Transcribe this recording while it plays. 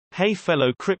Hey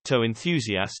fellow crypto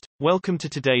enthusiast, welcome to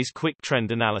today's quick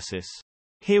trend analysis.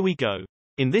 Here we go.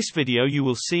 In this video you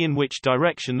will see in which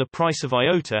direction the price of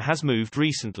IOTA has moved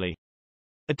recently.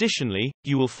 Additionally,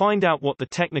 you will find out what the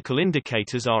technical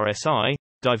indicators RSI,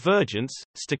 divergence,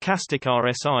 stochastic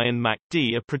RSI and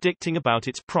MACD are predicting about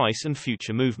its price and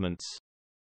future movements.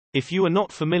 If you are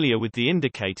not familiar with the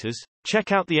indicators,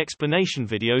 check out the explanation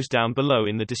videos down below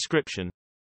in the description.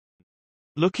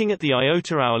 Looking at the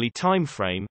IOTA hourly time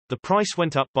frame, the price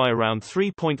went up by around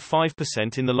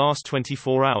 3.5% in the last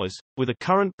 24 hours, with a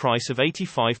current price of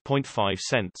 85.5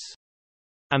 cents.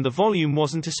 And the volume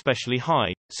wasn't especially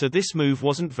high, so this move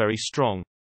wasn't very strong.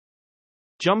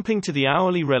 Jumping to the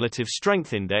hourly relative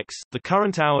strength index, the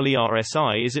current hourly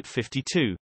RSI is at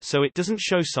 52, so it doesn't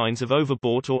show signs of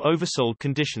overbought or oversold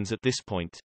conditions at this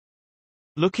point.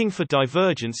 Looking for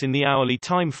divergence in the hourly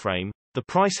time frame, the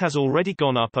price has already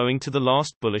gone up owing to the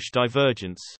last bullish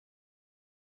divergence.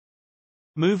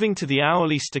 Moving to the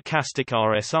hourly stochastic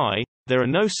RSI, there are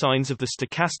no signs of the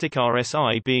stochastic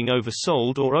RSI being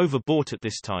oversold or overbought at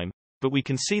this time, but we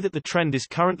can see that the trend is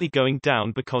currently going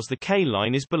down because the K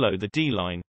line is below the D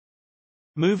line.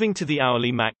 Moving to the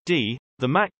hourly MACD, the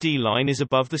MACD line is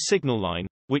above the signal line,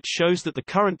 which shows that the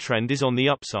current trend is on the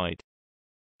upside.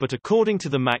 But according to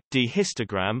the MACD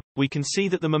histogram, we can see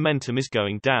that the momentum is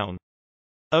going down.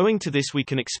 Owing to this, we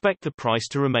can expect the price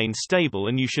to remain stable,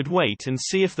 and you should wait and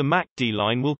see if the MACD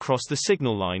line will cross the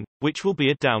signal line, which will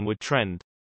be a downward trend.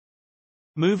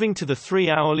 Moving to the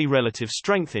 3-hourly relative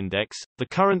strength index, the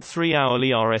current 3-hourly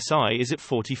RSI is at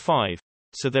 45,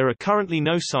 so there are currently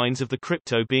no signs of the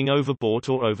crypto being overbought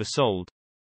or oversold.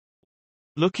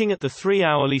 Looking at the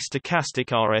 3-hourly stochastic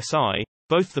RSI,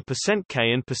 both the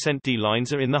 %K and %D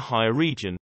lines are in the higher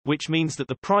region, which means that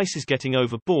the price is getting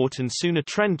overbought and soon a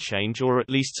trend change or at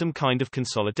least some kind of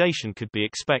consolidation could be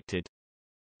expected.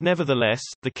 Nevertheless,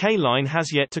 the K line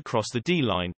has yet to cross the D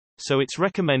line, so it's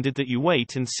recommended that you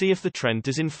wait and see if the trend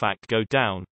does in fact go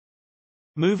down.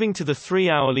 Moving to the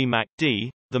 3-hourly MACD,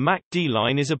 the MACD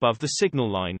line is above the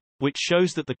signal line, which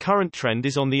shows that the current trend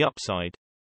is on the upside.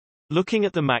 Looking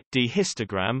at the MACD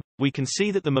histogram, we can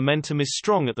see that the momentum is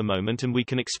strong at the moment, and we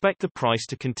can expect the price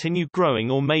to continue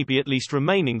growing or maybe at least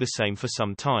remaining the same for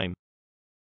some time.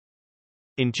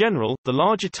 In general, the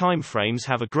larger time frames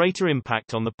have a greater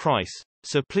impact on the price,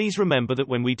 so please remember that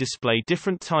when we display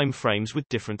different time frames with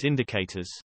different indicators.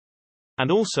 And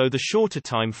also the shorter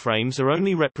time frames are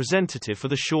only representative for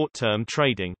the short-term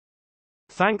trading.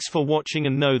 Thanks for watching,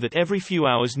 and know that every few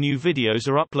hours new videos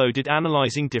are uploaded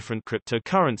analyzing different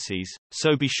cryptocurrencies,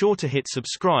 so be sure to hit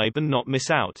subscribe and not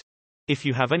miss out. If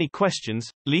you have any questions,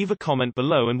 leave a comment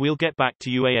below and we'll get back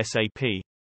to you ASAP.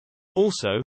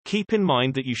 Also, keep in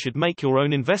mind that you should make your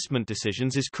own investment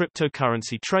decisions, as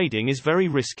cryptocurrency trading is very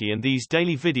risky, and these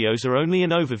daily videos are only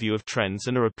an overview of trends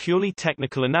and are a purely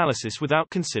technical analysis without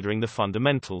considering the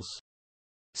fundamentals.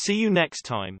 See you next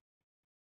time.